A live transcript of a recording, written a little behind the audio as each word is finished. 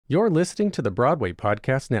You're listening to the Broadway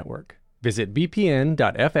Podcast Network. Visit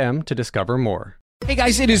bpn.fm to discover more. Hey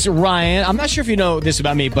guys, it is Ryan. I'm not sure if you know this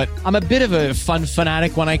about me, but I'm a bit of a fun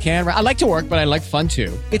fanatic when I can. I like to work, but I like fun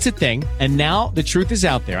too. It's a thing. And now the truth is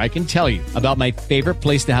out there. I can tell you about my favorite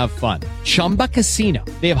place to have fun. Chumba Casino.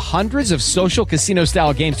 They have hundreds of social casino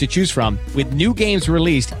style games to choose from with new games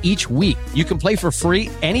released each week. You can play for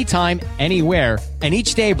free anytime, anywhere. And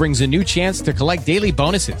each day brings a new chance to collect daily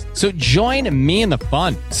bonuses. So join me in the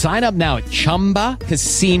fun. Sign up now at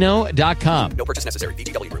ChumbaCasino.com. No purchase necessary.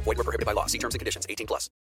 VGW Group. Void where prohibited by law. See terms and conditions. 18+.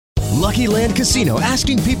 Lucky Land Casino,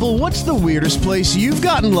 asking people, what's the weirdest place you've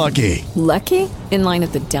gotten lucky? Lucky? In line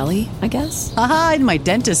at the deli, I guess? Aha, in my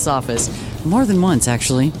dentist's office. More than once,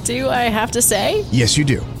 actually. Do I have to say? Yes, you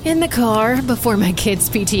do. In the car before my kids'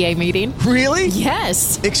 PTA meeting. Really?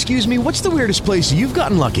 Yes. Excuse me, what's the weirdest place you've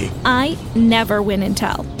gotten lucky? I never win and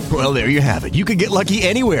tell. Well, there you have it. You can get lucky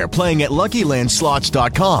anywhere, playing at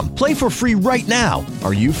LuckyLandSlots.com. Play for free right now.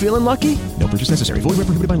 Are you feeling lucky? No purchase necessary. Void where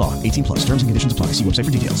prohibited by law. 18+. Terms and conditions apply. See website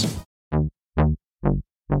for details.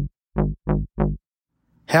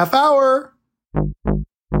 Half hour.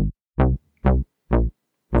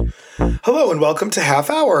 Hello and welcome to Half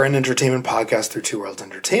Hour, an entertainment podcast through Two Worlds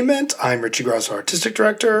Entertainment. I'm Richie Grosso, Artistic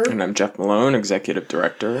Director. And I'm Jeff Malone, Executive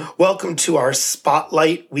Director. Welcome to our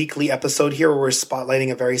Spotlight weekly episode here, where we're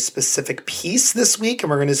spotlighting a very specific piece this week, and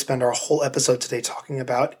we're going to spend our whole episode today talking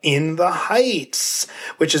about In the Heights,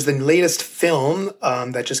 which is the latest film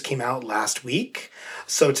that just came out last week.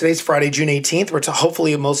 So today's Friday, June 18th.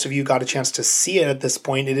 Hopefully most of you got a chance to see it at this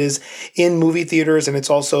point. It is in movie theaters, and it's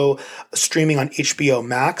also streaming on HBO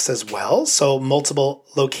Max as well. So multiple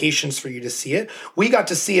locations for you to see it. We got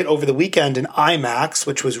to see it over the weekend in IMAX,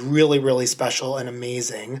 which was really, really special and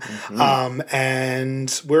amazing. Mm-hmm.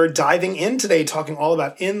 And we're diving in today talking all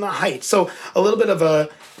about In the Heights. So a little bit of a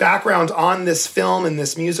background on this film and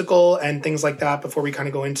this musical and things like that before we kind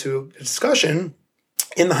of go into a discussion.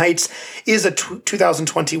 In the Heights is a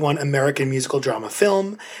 2021 American musical drama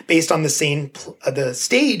film based on the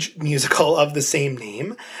stage musical of the same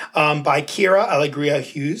name by Quiara Alegría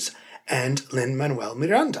Hughes and Lin-Manuel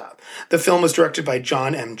Miranda. The film was directed by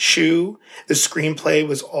John M. Chu. The screenplay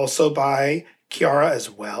was also by Quiara as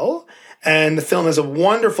well. And the film has a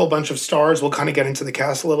wonderful bunch of stars. We'll kind of get into the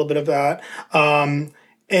cast a little bit of that.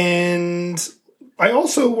 And I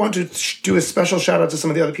also want to do a special shout out to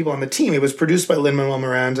some of the other people on the team. It was produced by Lin-Manuel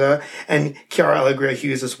Miranda and Quiara Alegría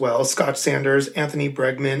Hughes as well, Scott Sanders, Anthony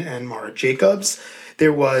Bregman, and Mara Jacobs.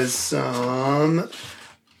 There was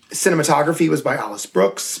cinematography was by Alice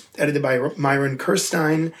Brooks, edited by Myron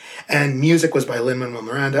Kirstein, and music was by Lin-Manuel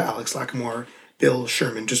Miranda, Alex Lacamoire, Bill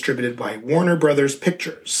Sherman, distributed by Warner Brothers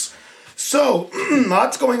Pictures. So,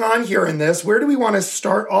 lots going on here in this. Where do we want to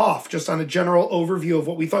start off? Just on a general overview of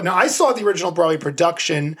what we thought. Now, I saw the original Broadway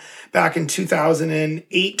production back in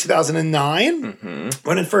 2008, 2009,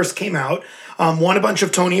 when it first came out. Won a bunch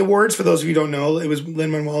of Tony Awards. For those of you who don't know, it was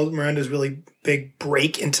Lin-Manuel Miranda's really big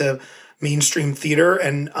break into mainstream theater,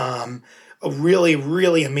 and a really,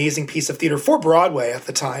 really amazing piece of theater for Broadway at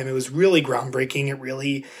the time. It was really groundbreaking. It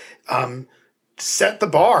really set the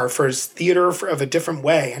bar for theater of a different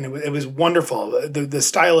way, and it was wonderful. The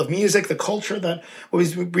style of music, the culture that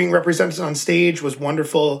was being represented on stage was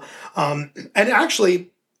wonderful. And actually,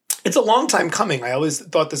 it's a long time coming. I always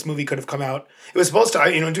thought this movie could have come out. It was supposed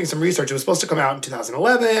to, doing some research, it was supposed to come out in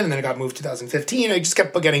 2011, and then it got moved to 2015. It just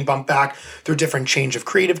kept getting bumped back through different change of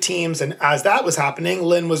creative teams. And as that was happening,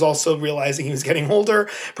 Lin was also realizing he was getting older,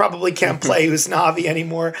 probably can't play Usnavi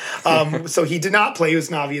anymore. So he did not play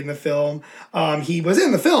Usnavi in the film. He was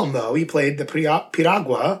in the film, though. He played the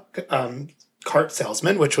Piragua cart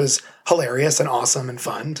salesman, which was hilarious and awesome and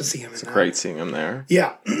fun to see him in that. Great seeing him there.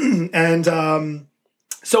 Yeah. And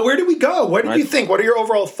so where do we go? What do you think? What are your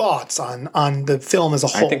overall thoughts on the film as a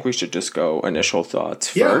whole? I think we should just go initial thoughts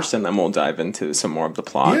first, and then we'll dive into some more of the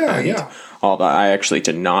plot all that. I actually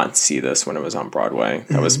did not see this when it was on Broadway.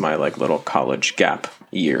 That was my little college gap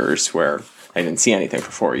years where I didn't see anything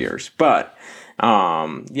for 4 years. But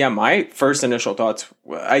my first initial thoughts,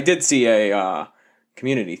 I did see a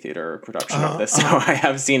community theater production of this, so I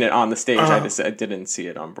have seen it on the stage. I didn't see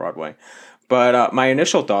it on Broadway. But my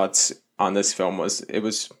initial thoughts on this film was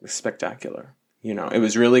spectacular. It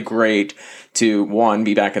was really great to, one,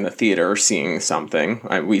 be back in the theater seeing something.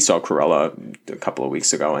 We saw Cruella a couple of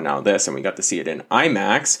weeks ago, and now this, and we got to see it in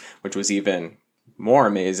IMAX, which was even more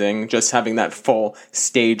amazing. Just having that full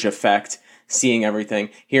stage effect, seeing everything,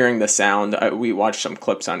 hearing the sound. We watched some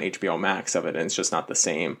clips on HBO Max of it, and it's just not the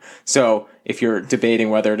same. So if you're debating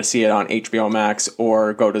whether to see it on HBO Max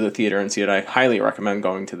or go to the theater and see it, I highly recommend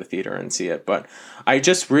going to the theater and see it. But I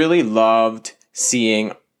just really loved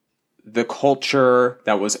seeing the culture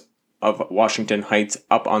that was of Washington Heights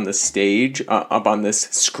up on the stage, up on this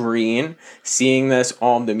screen, seeing this,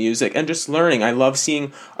 all the music, and just learning. I love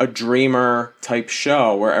seeing a dreamer type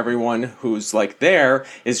show where everyone who's like there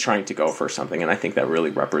is trying to go for something. And I think that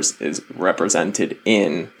really is represented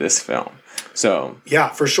in this film. So yeah,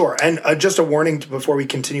 for sure. And just a warning before we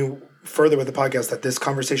continue further with the podcast that this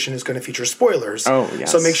conversation is going to feature spoilers. Oh,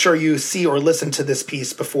 yes. So make sure you see or listen to this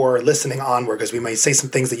piece before listening onward, because we might say some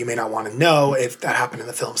things that you may not want to know if that happened in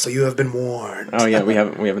the film. So you have been warned. Oh yeah, we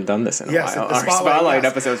haven't done this in a while. Our spotlight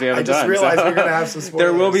episodes we haven't done. I just realized we're going to have some spoilers.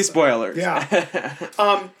 There will be spoilers. Yeah.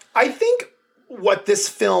 I think what this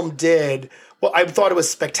film did, well, I thought it was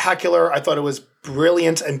spectacular. I thought it was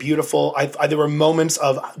brilliant and beautiful. There were moments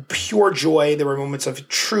of pure joy. There were moments of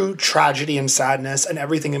true tragedy and sadness and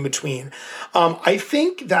everything in between. I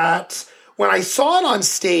think that when I saw it on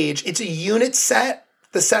stage, it's a unit set.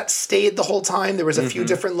 The set stayed the whole time. There was a few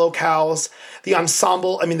different locales. The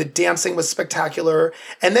ensemble, I mean, the dancing was spectacular.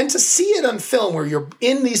 And then to see it on film where you're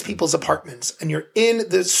in these people's apartments and you're in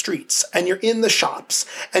the streets and you're in the shops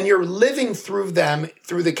and you're living through them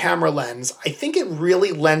through the camera lens, I think it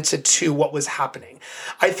really lent it to what was happening.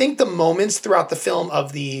 I think the moments throughout the film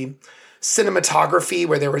of the cinematography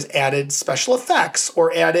where there was added special effects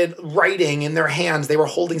or added writing in their hands, they were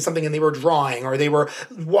holding something and they were drawing, or they were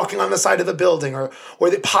walking on the side of a building, or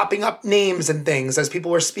they popping up names and things as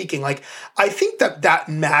people were speaking. Like, I think that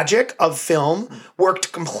magic of film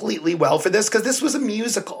worked completely well for this, because this was a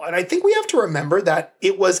musical. And I think we have to remember that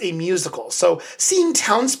it was a musical. So seeing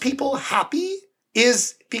townspeople happy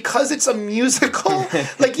is because it's a musical.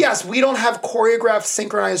 Like, yes, we don't have choreographed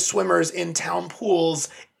synchronized swimmers in town pools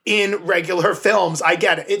in regular films. I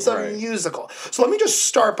get it. It's a musical. So let me just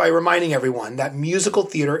start by reminding everyone that musical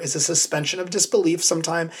theater is a suspension of disbelief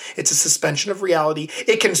sometimes. It's a suspension of reality.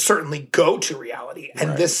 It can certainly go to reality,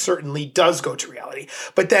 and this certainly does go to reality.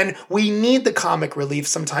 But then we need the comic relief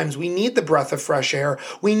sometimes. We need the breath of fresh air.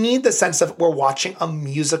 We need the sense of we're watching a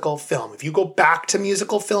musical film. If you go back to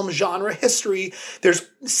musical film genre history, there's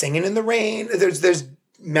Singing in the Rain. There's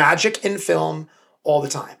magic in film all the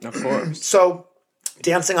time. Of course. So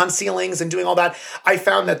dancing on ceilings and doing all that, I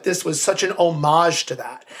found that this was such an homage to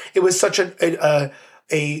that. It was such a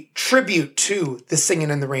tribute to the Singing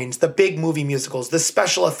in the Rains, the big movie musicals, the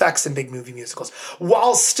special effects in big movie musicals,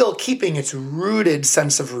 while still keeping its rooted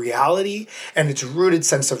sense of reality and its rooted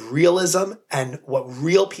sense of realism and what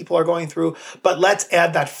real people are going through. But let's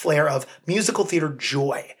add that flair of musical theater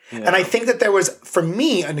joy. Yeah. And I think that there was, for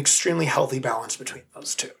me, an extremely healthy balance between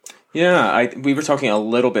those two. Yeah, we were talking a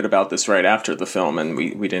little bit about this right after the film, and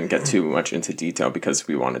we didn't get too much into detail because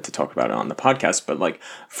we wanted to talk about it on the podcast. But like,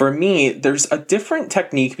 for me, there's a different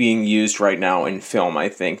technique being used right now in film. I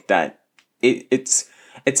think that it's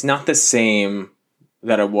not the same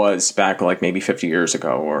that it was back like maybe 50 years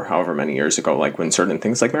ago or however many years ago, like when certain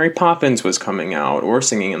things like Mary Poppins was coming out or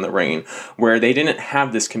Singing in the Rain, where they didn't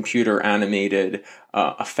have this computer animated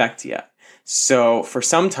effect yet. So for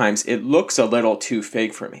sometimes it looks a little too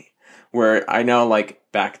fake for me. Where I know, like,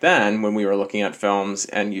 back then, when we were looking at films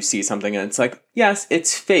and you see something and it's like, yes,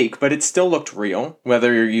 it's fake, but it still looked real.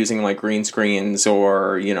 Whether you're using, like, green screens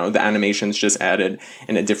or, you know, the animation's just added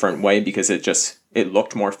in a different way because it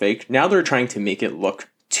looked more fake. Now they're trying to make it look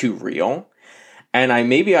too real. And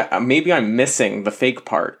maybe I'm missing the fake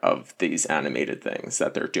part of these animated things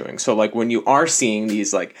that they're doing. So like when you are seeing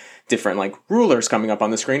these like different like rulers coming up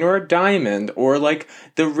on the screen, or a diamond, or like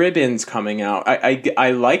the ribbons coming out,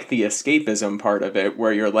 I like the escapism part of it,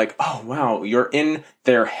 where you're like, oh wow, you're in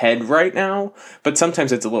their head right now. But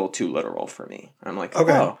sometimes it's a little too literal for me. I'm like,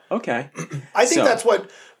 oh, okay. I think that's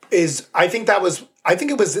what is. I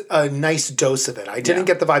think it was a nice dose of it. I didn't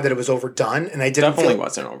get the vibe that it was overdone, and I didn't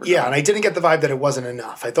wasn't overdone. Yeah, and I didn't get the vibe that it wasn't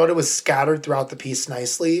enough. I thought it was scattered throughout the piece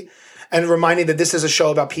nicely, and reminding that this is a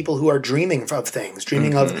show about people who are dreaming of things,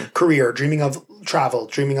 dreaming of career, dreaming of travel,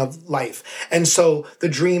 dreaming of life. And so the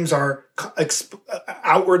dreams are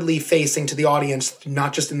outwardly facing to the audience,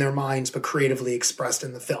 not just in their minds, but creatively expressed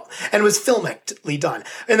in the film. And it was filmically done.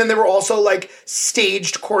 And then there were also like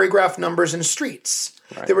staged choreographed numbers in streets.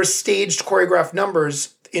 Right. There were staged choreographed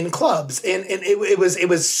numbers in clubs, and it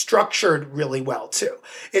was structured really well too.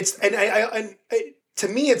 To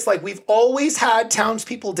me, it's like we've always had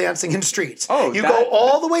townspeople dancing in streets. Go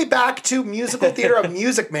all the way back to musical theater of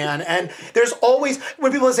Music Man, and there's always,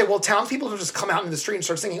 when people say, well, townspeople will just come out in the street and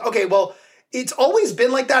start singing. Okay, well, it's always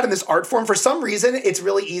been like that in this art form. For some reason, it's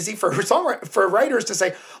really easy for writers to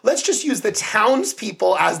say, let's just use the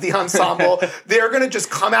townspeople as the ensemble. They're going to just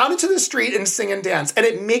come out into the street and sing and dance. And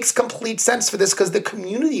it makes complete sense for this because the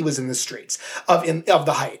community was in the streets of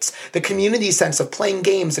the Heights. The community sense of playing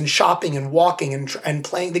games and shopping and walking and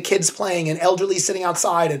playing, the kids playing and elderly sitting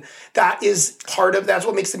outside. And that's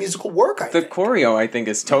what makes the musical work, I think. The choreo, I think,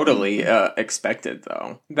 is totally expected,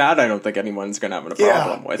 though. That I don't think anyone's going to have a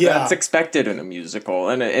problem with. Yeah. That's expected in a musical,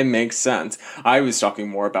 and it makes sense. I was talking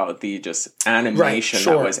more about the just animation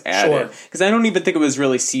that was added. Because I don't even think it was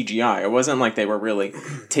really CGI. It wasn't like they were really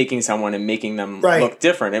taking someone and making them look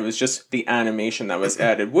different. It was just the animation that was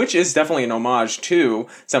added, which is definitely an homage to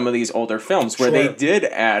some of these older films where they did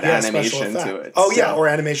add animation to it. Oh, yeah, or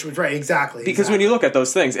animation. Right, exactly. Because when you look at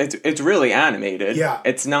those things, it's really animated. Yeah.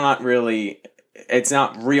 It's not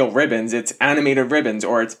real ribbons. It's animated ribbons,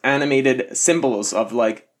 or it's animated symbols of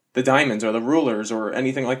like the diamonds or the rulers or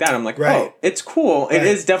anything like that. I'm like, oh, it's cool. It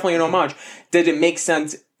is definitely an homage. Did it make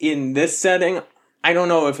sense in this setting? I don't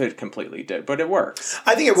know if it completely did, but it works.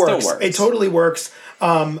 I think it works. It totally works.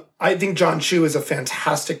 I think John Chu is a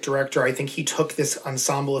fantastic director. I think he took this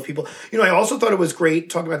ensemble of people. I also thought it was great,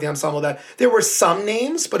 talking about the ensemble, that there were some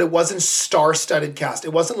names, but it wasn't star-studded cast.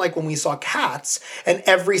 It wasn't like when we saw Cats and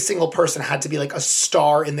every single person had to be like a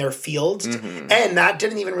star in their field. Mm-hmm. And that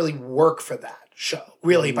didn't even really work for that show,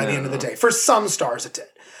 really, by the end of the day. For some stars it did.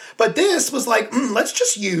 But this was like, let's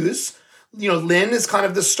just use... Lin is kind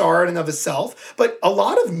of the star in and of itself, but a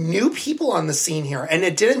lot of new people on the scene here, and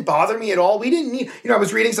it didn't bother me at all. We didn't need, I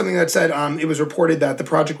was reading something that said it was reported that the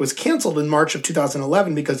project was canceled in March of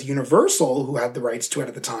 2011 because Universal, who had the rights to it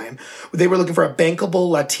at the time, they were looking for a bankable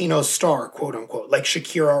Latino star, quote unquote, like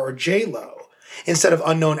Shakira or J-Lo. Instead of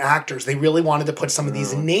unknown actors, they really wanted to put some of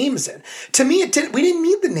these names in. To me, we didn't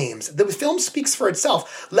need the names. The film speaks for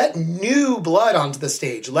itself. Let new blood onto the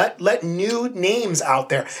stage. Let new names out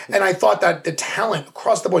there. And I thought that the talent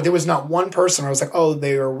across the board, there was not one person where I was like, oh,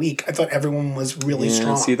 they are weak. I thought everyone was really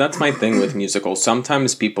strong. See, that's my thing with musicals.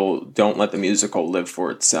 Sometimes people don't let the musical live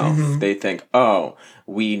for itself. Mm-hmm. They think, oh,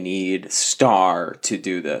 we need star to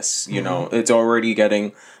do this. It's already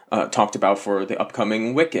getting... talked about for the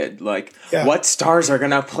upcoming Wicked. What stars are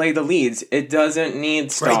going to play the leads? It doesn't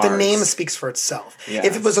need stars. Right, the name speaks for itself. Yes.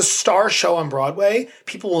 If it was a star show on Broadway,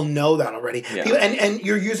 people will know that already. Yeah. And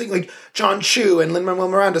you're using like John Chu and Lin-Manuel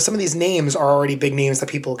Miranda. Some of these names are already big names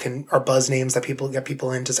that are buzz names that people get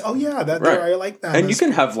people in to say, oh yeah, I like that. And you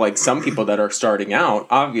can have like some people that are starting out,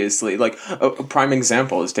 obviously. Like a prime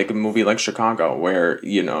example is take a movie like Chicago where,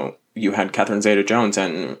 you had Catherine Zeta-Jones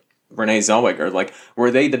and Renee Zellweger. Like,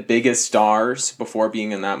 were they the biggest stars before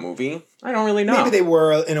being in that movie? I don't really know. Maybe they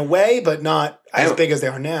were in a way, but not as big as they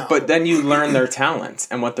are now. But then you learn their talents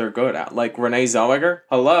and what they're good at. Like Renee Zellweger,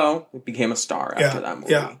 became a star after that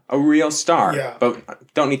movie. Yeah. A real star. Yeah.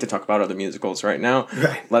 But don't need to talk about other musicals right now.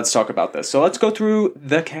 Right. Let's talk about this. So let's go through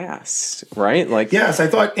the cast, right? Yes, I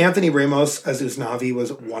thought Anthony Ramos as Usnavi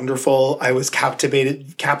was wonderful. I was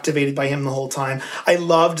captivated by him the whole time. I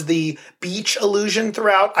loved the beach illusion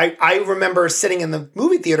throughout. I remember sitting in the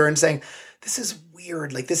movie theater and saying, this is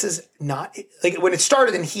weird. Like, this is not... Like, when it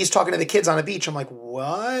started and he's talking to the kids on a beach, I'm like,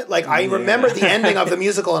 what? Like, I remember the ending of the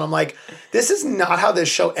musical and I'm like, this is not how this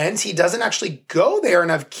show ends. He doesn't actually go there and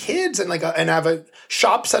have kids and have a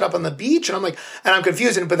shop set up on the beach. And I'm like... And I'm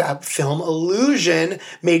confused. But that film illusion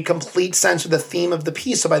made complete sense with the theme of the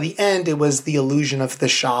piece. So by the end, it was the illusion of the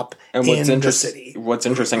shop in the city. What's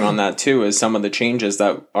interesting on that, too, is some of the changes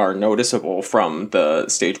that are noticeable from the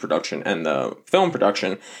stage production and the film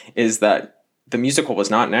production is that the musical was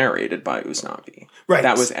not narrated by Usnavi. Right.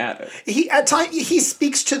 That was added. He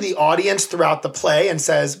speaks to the audience throughout the play and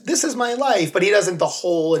says, this is my life, but he doesn't the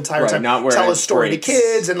whole entire time tell a story to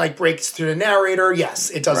kids and breaks through the narrator. Yes,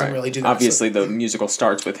 it doesn't really do that. Obviously, the musical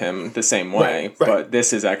starts with him the same way, but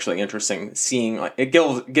this is actually interesting seeing, it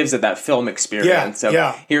gives it that film experience of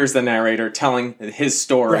here's the narrator telling his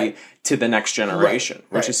story to the next generation,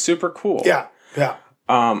 which is super cool. Yeah, yeah.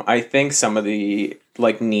 I think some of the,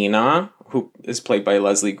 Nina, who is played by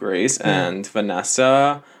Leslie Grace, and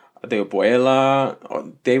Vanessa, the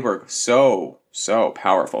abuela, they were so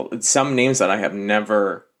powerful. Some names that I have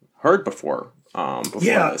never heard before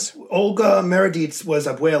this. Olga Meredith was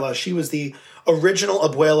abuela. She was the original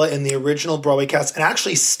abuela in the original Broadway cast and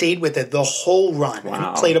actually stayed with it the whole run. Wow.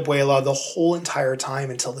 And played abuela the whole entire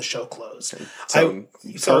time until the show closed. So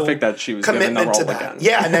perfect that she was given the role again.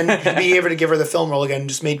 Yeah, and then be able to give her the film role again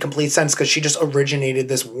just made complete sense because she just originated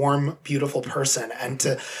this warm, beautiful person. And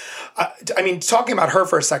talking about her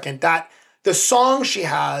for a second, that the song she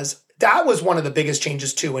has that was one of the biggest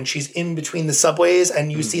changes too, when she's in between the subways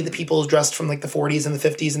and you see the people dressed from like the 40s and the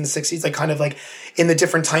 50s and the 60s, like kind of like in the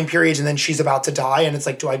different time periods, and then she's about to die and it's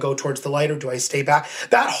like, do I go towards the light or do I stay back?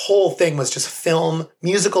 That whole thing was just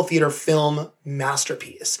musical theater film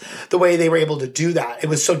masterpiece. The way they were able to do that, it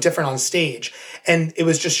was so different on stage, and it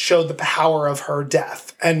was just showed the power of her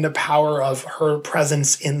death and the power of her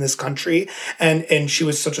presence in this country, and she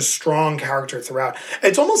was such a strong character throughout.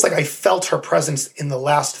 It's almost like I felt her presence in the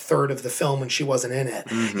last third of the film when she wasn't in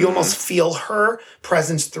it. You almost feel her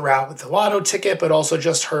presence throughout with the lotto ticket, but also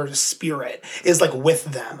just her spirit is like with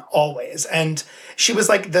them always. And she was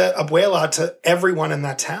like the abuela to everyone in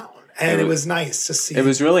that town. And it was nice to see. It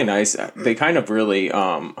was really nice. They kind of really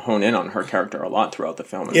hone in on her character a lot throughout the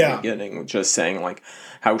film in the beginning, just saying like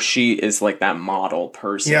how she is like that model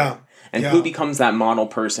person. Yeah. And who becomes that model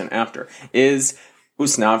person after? Is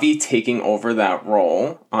Usnavi taking over that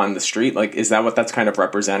role on the street? Like, is that what that's kind of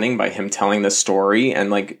representing by him telling the story and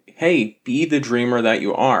like, hey, be the dreamer that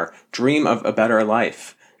you are. Dream of a better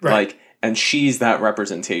life. Right. Like, and she's that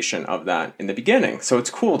representation of that in the beginning. So it's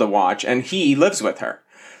cool to watch. And he lives with her.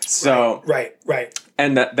 So right.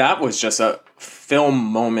 And that was just a film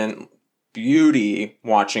moment beauty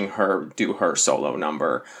watching her do her solo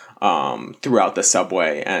number throughout the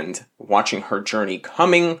subway and watching her journey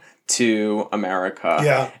coming to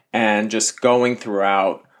America and just going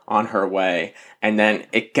throughout on her way. And then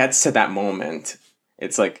it gets to that moment.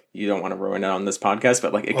 It's like, you don't want to ruin it on this podcast,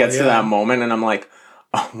 but like it gets to that moment and I'm like,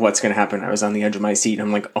 oh, what's going to happen? I was on the edge of my seat.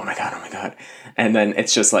 I'm like, oh my God. And then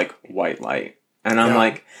it's just like white light. And I'm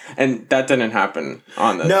like, and that didn't happen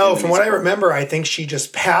on the... No, from what I remember, I think she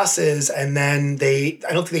just passes and then I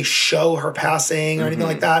don't think they show her passing or anything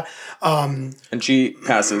like that. And she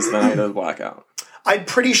passes the night of the blackout. I'm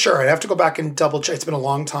pretty sure. I'd have to go back and double check. It's been a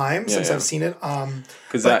long time since I've seen it.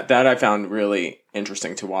 Because that I found really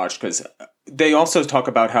interesting to watch, because they also talk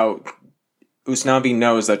about how Usnavi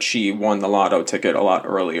knows that she won the lotto ticket a lot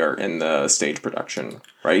earlier in the stage production,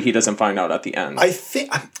 right? He doesn't find out at the end. I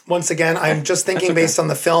think, once again, I'm just thinking based on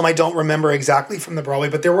the film. I don't remember exactly from the Broadway,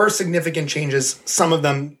 but there were significant changes, some of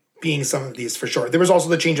them being some of these for sure. There was also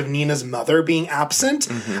the change of Nina's mother being absent.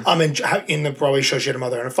 And in the Broadway show, she had a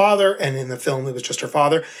mother and a father, and in the film, it was just her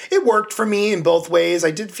father. It worked for me in both ways.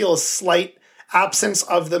 I did feel a slight absence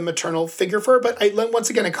of the maternal figure for her, but once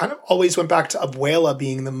again, it kind of always went back to Abuela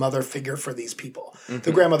being the mother figure for these people,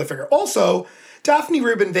 the grandmother figure. Also, Daphne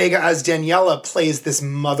Rubin Vega as Daniela plays this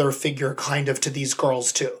mother figure kind of to these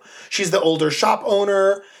girls too. She's the older shop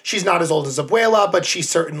owner. She's not as old as Abuela, but she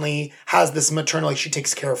certainly has this maternal, like she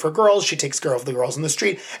takes care of her girls. She takes care of the girls in the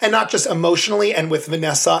street, and not just emotionally and with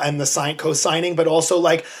Vanessa and the co-signing, but also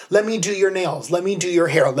like, let me do your nails. Let me do your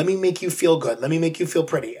hair. Let me make you feel good. Let me make you feel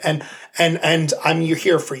pretty. And I'm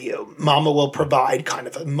here for you. Mama will provide kind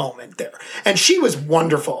of a moment there. And she was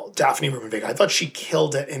wonderful, Daphne Rubin Vega. I thought she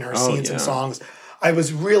killed it in her scenes and songs. I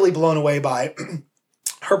was really blown away by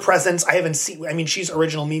her presence. She's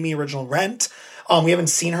original Mimi, original Rent. We haven't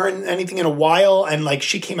seen her in anything in a while. And like,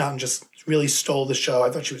 she came out and just really stole the show.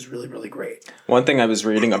 I thought she was really, really great. One thing I was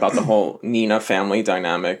reading about the whole Nina family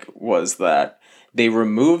dynamic was that they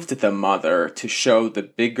removed the mother to show the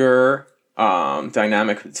bigger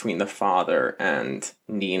dynamic between the father and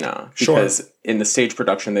Nina. Because in the stage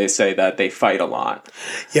production, they say that they fight a lot.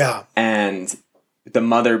 Yeah. And the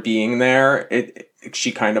mother being there,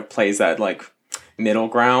 she kind of plays that like middle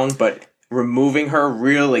ground, but removing her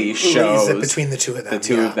really shows it between the two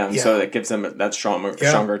of them. So that gives them that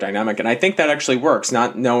stronger dynamic. And I think that actually works,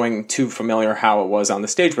 not knowing too familiar how it was on the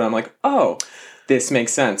stage, but I'm like, oh, this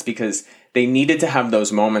makes sense, because they needed to have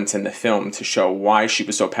those moments in the film to show why she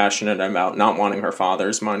was so passionate about not wanting her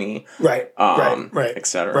father's money. Right. Et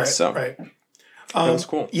cetera. It was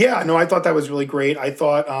cool. Yeah, no, I thought that was really great. I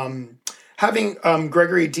thought having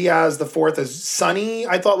Gregory Diaz IV as Sonny,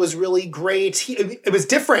 I thought was really great. It was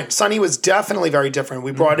different. Sonny was definitely very different.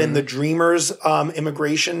 We brought in the Dreamers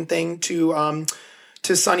immigration thing to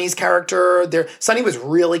Sonny's character. Sonny was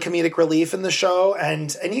really comedic relief in the show,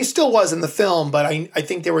 and he still was in the film, but I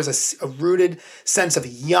think there was a rooted sense of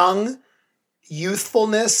young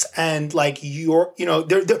youthfulness and like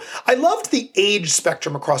I loved the age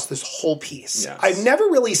spectrum across this whole piece. Yes. I've never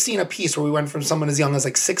really seen a piece where we went from someone as young as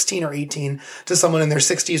like 16 or 18 to someone in their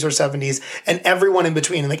 60s or 70s and everyone in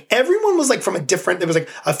between. And like everyone was like from a different, there was like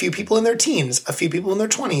a few people in their teens, a few people in their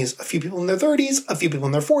 20s, a few people in their 30s, a few people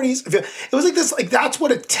in their 40s. It was like this, like that's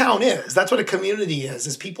what a town is. That's what a community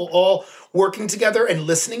is people all working together and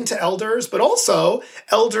listening to elders, but also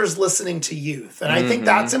elders listening to youth. And I think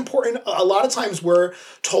that's important. A lot of times we're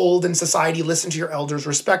told in society, listen to your elders,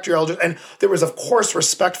 respect your elders. And there was, of course,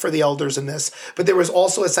 respect for the elders in this, but there was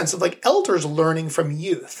also a sense of like elders learning from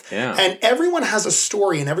youth. Yeah. And everyone has a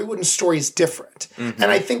story and everyone's story is different. And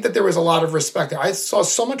I think that there was a lot of respect there. I saw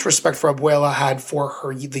so much respect for Abuela had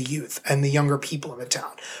for the youth and the younger people in the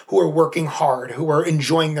town who are working hard, who are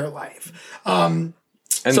enjoying their life.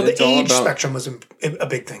 So the age spectrum was a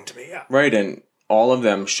big thing to me, yeah. Right, and all of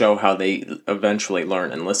them show how they eventually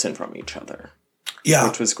learn and listen from each other. Yeah.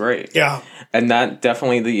 Which was great. Yeah. And that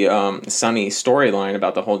definitely, the Sunny storyline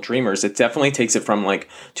about the whole Dreamers, it definitely takes it from like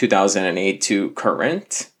 2008 to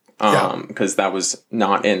current, because that was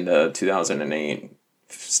not in the 2008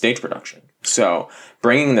 stage production. So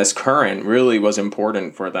bringing this current really was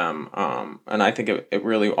important for them. And I think it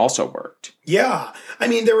really also worked. Yeah. I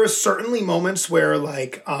mean, there were certainly moments where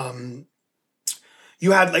like,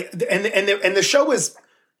 you had like, and the show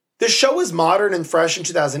was modern and fresh in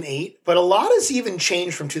 2008, but a lot has even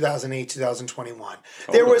changed from 2008 to 2021.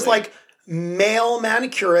 Totally. There was like male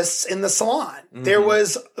manicurists in the salon. There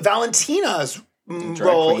was Valentina's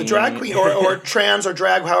drag queen or trans or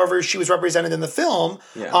drag, however she was represented in the film,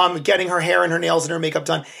 getting her hair and her nails and her makeup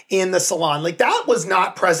done in the salon. Like that was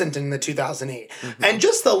not present in the 2008. And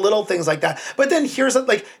just the little things like that. But then here's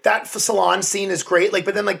like that salon scene is great. Like,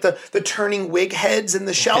 but then like the turning wig heads in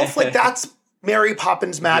the shelf, like that's Mary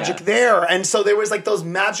Poppins magic there. And so there was like those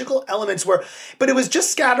magical elements but it was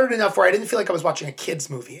just scattered enough where I didn't feel like I was watching a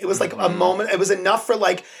kid's movie. It was like a moment, it was enough for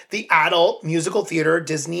like the adult musical theater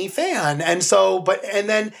Disney fan. And so,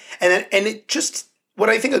 and it just, what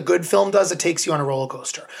I think a good film does, it takes you on a roller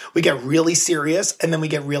coaster. We get really serious and then we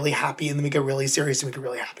get really happy and then we get really serious and we get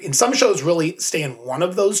really happy. And some shows really stay in one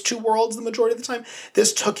of those two worlds the majority of the time.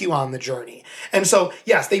 This took you on the journey. And so,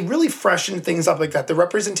 yes, they really freshened things up like that. The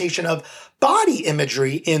representation of body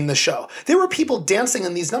imagery in the show. There were people dancing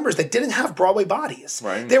in these numbers that didn't have Broadway bodies.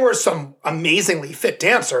 Right. There were some amazingly fit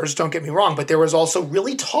dancers, don't get me wrong, but there was also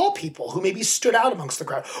really tall people who maybe stood out amongst the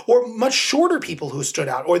crowd, or much shorter people who stood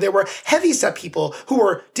out, or there were heavyset people who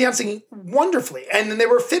were dancing wonderfully, and then there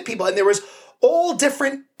were fit people, and there was all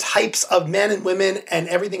different types of men and women and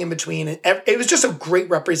everything in between. And it was just a great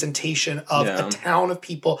representation of a town of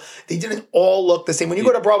people. They didn't all look the same. When you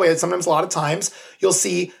go to Broadway, sometimes a lot of times you'll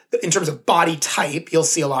see, in terms of body type, you'll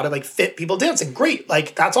see a lot of like fit people dancing. Great.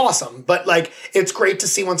 Like that's awesome. But like, it's great to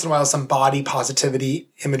see once in a while some body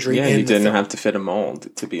positivity imagery. Yeah, you didn't have to fit a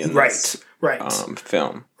mold to be in this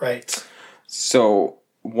film. Right. So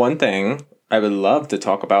one thing I would love to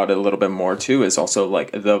talk about it a little bit more too is also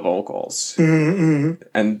like the vocals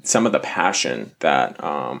and some of the passion that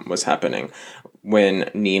was happening when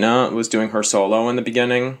Nina was doing her solo in the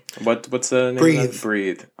beginning. What's the name of that?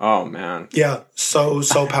 Breathe. Oh man. Yeah. So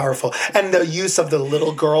powerful. And the use of the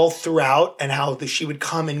little girl throughout and how she would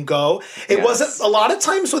come and go. It wasn't a lot of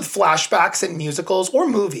times with flashbacks in musicals or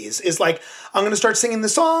movies is like, I'm going to start singing the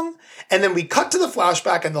song. And then we cut to the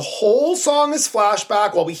flashback and the whole song is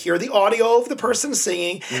flashback while we hear the audio of the person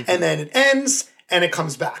singing. And then it ends and it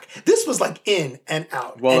comes back. This was like in and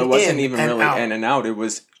out. Well, it wasn't even really in and out. It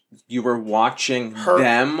was, you were watching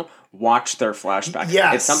them watch their flashback.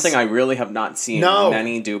 Yes. It's something I really have not seen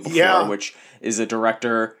many do before, which is a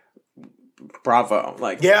director, bravo.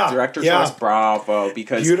 Like, director choice, bravo.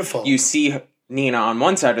 Because you see Nina on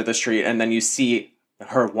one side of the street and then you see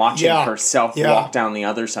her watching herself walk down the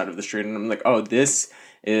other side of the street. And I'm like, oh, this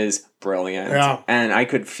is brilliant. Yeah. And I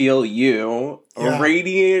could feel you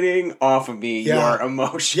radiating off of me your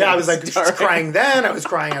emotions. Yeah, I was like crying then. I was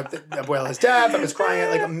crying at Abuela's death. I was crying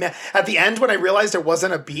at at the end when I realized there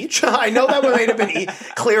wasn't a beach. I know that might have been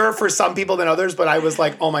clearer for some people than others, but I was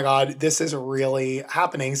like, oh my God, this is really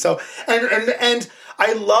happening. So, and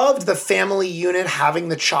I loved the family unit having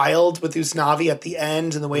the child with Usnavi at the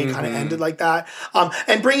end and the way it kind of ended like that.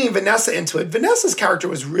 And bringing Vanessa into it. Vanessa's character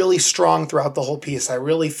was really strong throughout the whole piece. I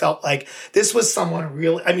really felt like this was someone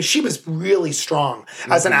really, I mean, she was really strong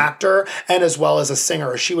as an actor and as well as a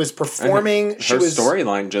singer. She was performing. Her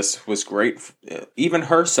storyline just was great. Even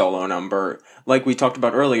her solo number, like we talked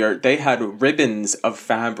about earlier, they had ribbons of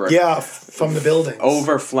fabric. Yeah, from the buildings.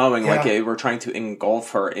 Overflowing, like they were trying to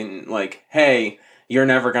engulf her in like, hey, you're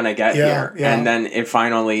never going to get here. Yeah. And then it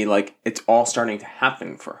finally, like, it's all starting to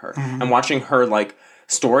happen for her. And watching her, like,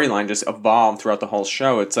 storyline just evolve throughout the whole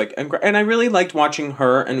show, it's like, and I really liked watching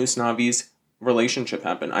her and Usnavi's relationship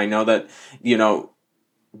happen. I know that, you know,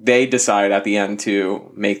 they decide at the end to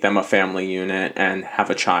make them a family unit and have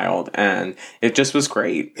a child, and it just was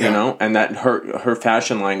great, you know. And that her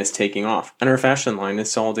fashion line is taking off, and her fashion line is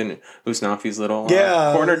sold in Usnafi's little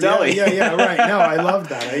corner deli. Yeah, right. No, I love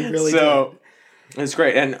that. I really do. It's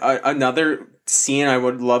great. And another scene I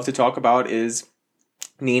would love to talk about is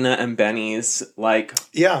Nina and Benny's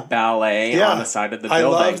ballet on the side of the building. I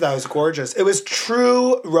loved that. It was gorgeous. It was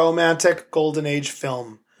true romantic golden age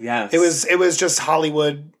film. Yes. It was just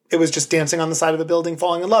Hollywood. It was just dancing on the side of a building,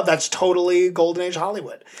 falling in love. That's totally golden age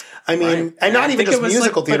Hollywood. I mean, and not even just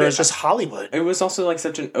musical theater, it's just Hollywood. It was also like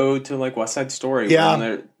such an ode to like West Side Story. Yeah.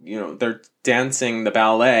 When they're dancing the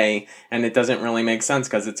ballet, and it doesn't really make sense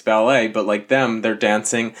because it's ballet, but like they're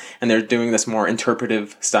dancing and they're doing this more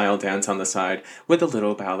interpretive style dance on the side with a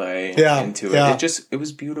little ballet into it. Yeah. It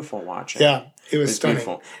was beautiful watching. Yeah. It was stunning.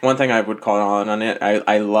 Beautiful. One thing I would call on it,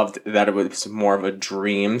 I loved that it was more of a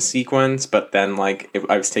dream sequence, but then I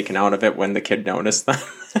was taken out of it when the kid noticed them.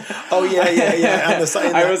 Oh yeah. On the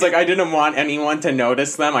side, I was like, I didn't want anyone to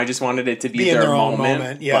notice them. I just wanted it to be their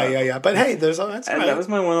moment. Yeah. But hey, that's right. That was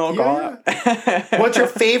my one little call out. What's your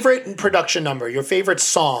favorite production number? Your favorite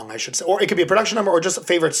song, I should say, or it could be a production number or just a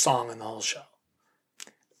favorite song in the whole show.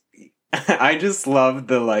 I just love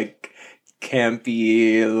the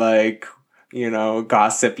campy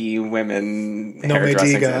gossipy women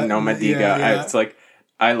hairdressing. Noma Diga. Yeah. It's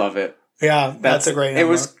I love it. Yeah, that's a great number. It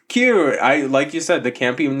was cute. Like you said, the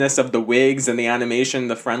campiness of the wigs and the animation,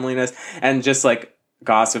 the friendliness, and just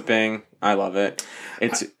gossiping. I love it.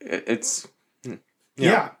 It's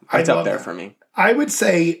up there for me. I would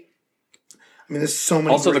say, there's so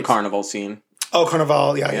many. Also, the carnival scene. Oh,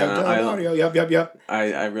 Carnival, yeah. Yep.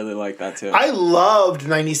 I really like that too. I loved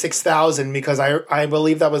 96,000 because I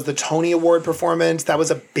believe that was the Tony Award performance. That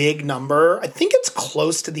was a big number. I think it's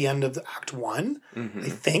close to the end of Act 1, I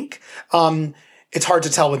think. It's hard to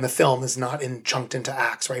tell when the film is not chunked into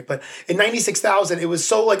acts, right? But in 96,000, it was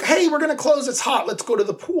so hey, we're going to close. It's hot. Let's go to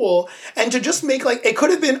the pool. And to just make it could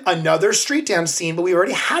have been another street dance scene, but we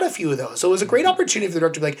already had a few of those. So it was a great opportunity for the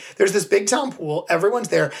director to be there's this big town pool. Everyone's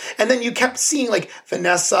there. And then you kept seeing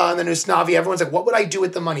Vanessa and then Usnavi. Everyone's what would I do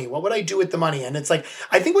with the money? What would I do with the money? And it's I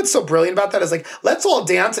think what's so brilliant about that is let's all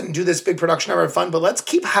dance and do this big production number of fun, but let's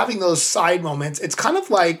keep having those side moments. It's kind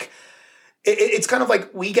of it's kind of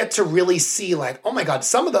we get to really see oh my God,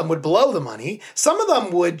 some of them would blow the money. Some of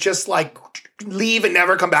them would just leave and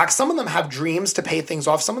never come back. Some of them have dreams to pay things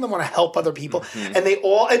off. Some of them want to help other people. Mm-hmm. And they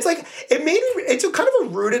all, it's it's a kind of a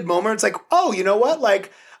rooted moment. It's oh, you know what?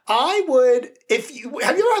 I would, have you ever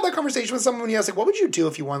had that conversation with someone when you ask, what would you do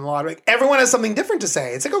if you won the lottery? Everyone has something different to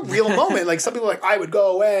say. It's a real moment. Some people are I would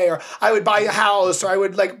go away, or I would buy a house, or I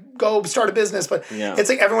would go start a business. But it's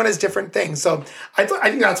everyone has different things. So I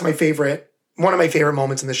think that's my favorite. One of my favorite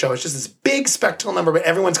moments in the show. It's just this big spectacle number, but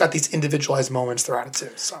everyone's got these individualized moments throughout it too.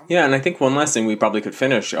 So. Yeah, and I think one last thing we probably could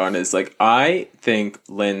finish on is I think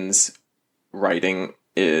Lin's writing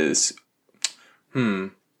is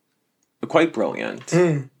quite brilliant.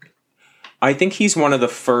 I think he's one of the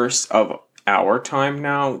first of our time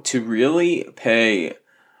now to really pay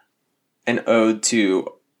an ode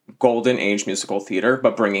to golden age musical theater,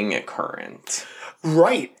 but bringing it current.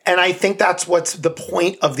 Right. And I think that's what's the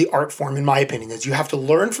point of the art form, in my opinion, is you have to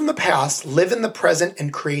learn from the past, live in the present,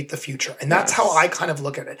 and create the future. And that's how I kind of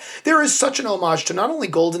look at it. There is such an homage to not only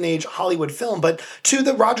golden age Hollywood film, but to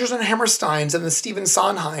the Rodgers and Hammersteins and the Stephen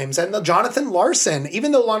Sondheims and the Jonathan Larson.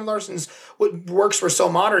 Even though Jonathan Larson's works were so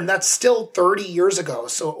modern, that's still 30 years ago,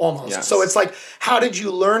 so almost. Yes. So it's how did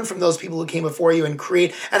you learn from those people who came before you and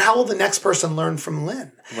create, and how will the next person learn from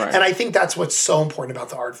Lin? Right. And I think that's what's so important about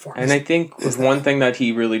the art form. And I think one thing that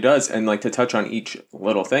he really does, and to touch on each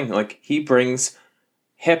little thing, he brings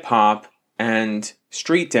hip hop and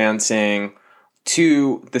street dancing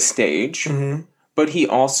to the stage, but he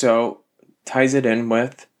also ties it in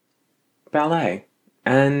with ballet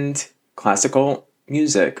and classical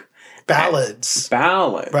music. Ballads.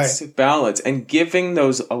 Ballads. And giving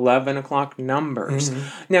those 11 o'clock numbers.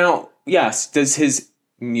 Now, yes, does his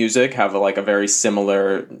music have a very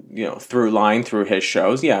similar, through line through his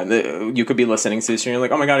shows? Yeah, you could be listening to this and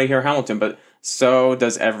you're oh my God, I hear Hamilton, but so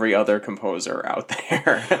does every other composer out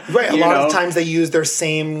there. Right, a lot of times they use their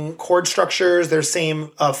same chord structures, their same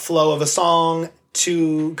flow of a song,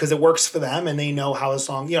 because it works for them and they know how a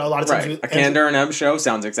song, a lot of times. Right. A Candor and Ebb show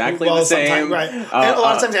sounds exactly the same. Right. And a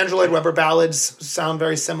lot of times Andrew Lloyd Webber ballads sound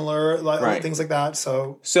very similar, things like that.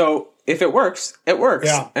 So if it works, it works.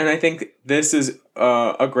 Yeah. And I think this is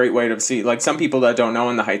a great way to see, some people that don't know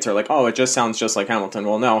In the Heights are oh, it just sounds just like Hamilton.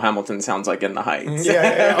 Well, no, Hamilton sounds like In the Heights.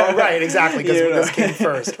 Yeah. Oh, right, exactly, because this came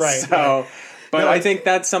first. Right. So, But I think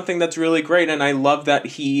that's something that's really great, and I love that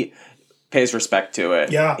he pays respect to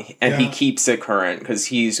it. And he keeps it current because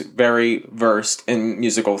he's very versed in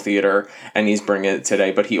musical theater and he's bringing it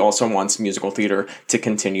today, but he also wants musical theater to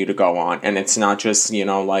continue to go on. And it's not just,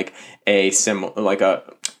 like a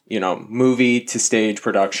movie to stage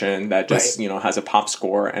production that just, has a pop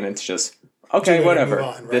score and it's just, okay, whatever.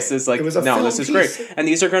 On, right? This is this is great. And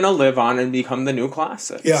these are going to live on and become the new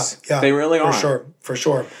classics. Yeah. They really are. For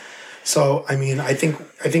sure. So, I mean, I think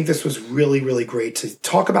this was really, really great to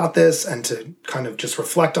talk about this and to kind of just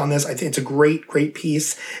reflect on this. I think it's a great, great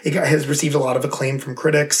piece. It has received a lot of acclaim from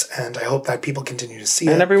critics, and I hope that people continue to see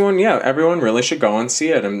it. And everyone really should go and see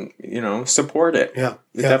it and, support it. Yeah.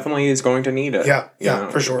 It definitely is going to need it. Yeah,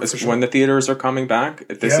 for sure. When the theaters are coming back,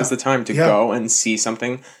 this is the time to go and see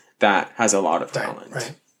something that has a lot of talent.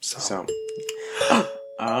 Right. So.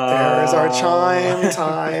 There is our chime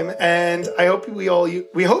time, and I hope we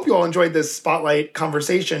hope you all enjoyed this spotlight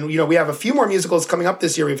conversation. We have a few more musicals coming up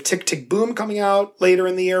this year. We have Tick Tick Boom coming out later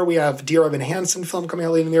in the year. We have Dear Evan Hansen film coming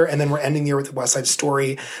out later in the year, and then we're ending the year with the West Side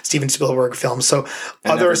Story, Steven Spielberg film. So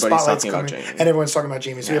other spotlights coming, and everyone's talking about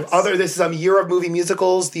Jamie. So we have this is year of movie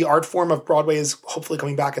musicals. The art form of Broadway is hopefully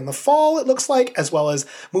coming back in the fall. It looks like, as well as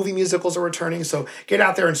movie musicals are returning. So get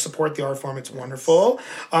out there and support the art form. It's wonderful,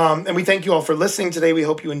 and we thank you all for listening today.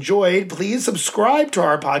 We hope you enjoyed. Please subscribe to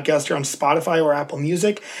our podcast here on Spotify or Apple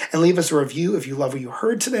Music and leave us a review if you love what you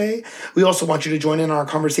heard today. We also want you to join in our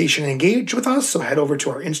conversation and engage with us. So head over to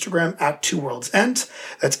our Instagram at TwoWorldsEnt.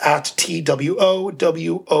 That's at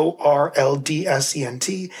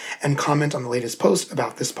TWOWORLDSENT and comment on the latest post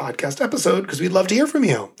about this podcast episode because we'd love to hear from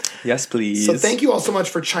you. Yes, please. So thank you all so much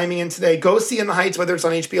for chiming in today. Go see In the Heights, whether it's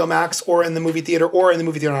on HBO Max or in the movie theater on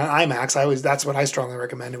IMAX. That's what I strongly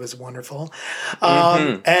recommend. It was wonderful.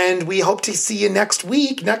 And we hope to see you next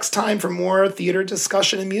time for more theater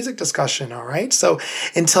discussion and music discussion. All right. So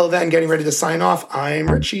until then, getting ready to sign off. I'm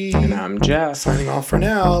Richie. And I'm Jeff. Signing off for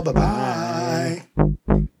now. Bye-bye.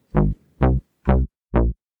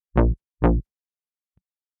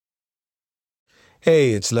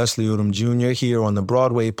 Hey, it's Leslie Odom Jr. here on the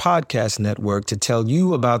Broadway Podcast Network to tell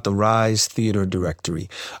you about the Rise Theater Directory,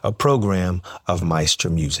 a program of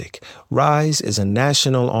Maestro Music. Rise is a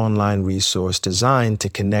national online resource designed to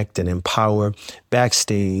connect and empower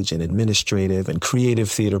backstage and administrative and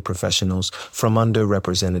creative theater professionals from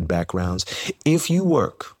underrepresented backgrounds. If you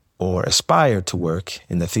work or aspire to work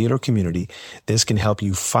in the theater community, this can help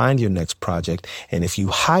you find your next project. And if you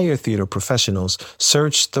hire theater professionals,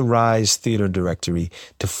 search the Rise Theater Directory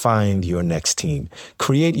to find your next team.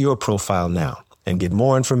 Create your profile now and get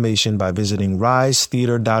more information by visiting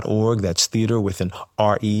risetheater.org. That's theater with an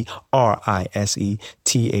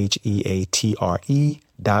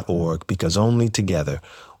RERISETHEATRE.org, because only together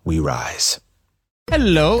we rise.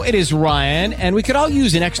 Hello, it is Ryan, and we could all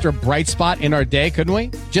use an extra bright spot in our day, couldn't we?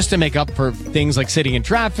 Just to make up for things like sitting in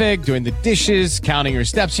traffic, doing the dishes, counting your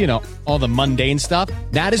steps, all the mundane stuff.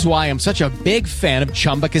 That is why I'm such a big fan of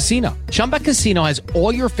Chumba Casino. Chumba Casino has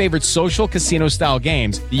all your favorite social casino-style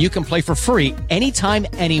games that you can play for free anytime,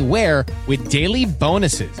 anywhere with daily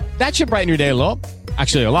bonuses. That should brighten your day a little.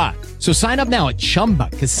 Actually, a lot. So sign up now at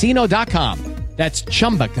ChumbaCasino.com. That's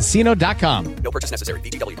ChumbaCasino.com. No purchase necessary.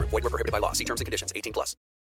 VGW Group. Void where prohibited by law. See terms and conditions. 18+.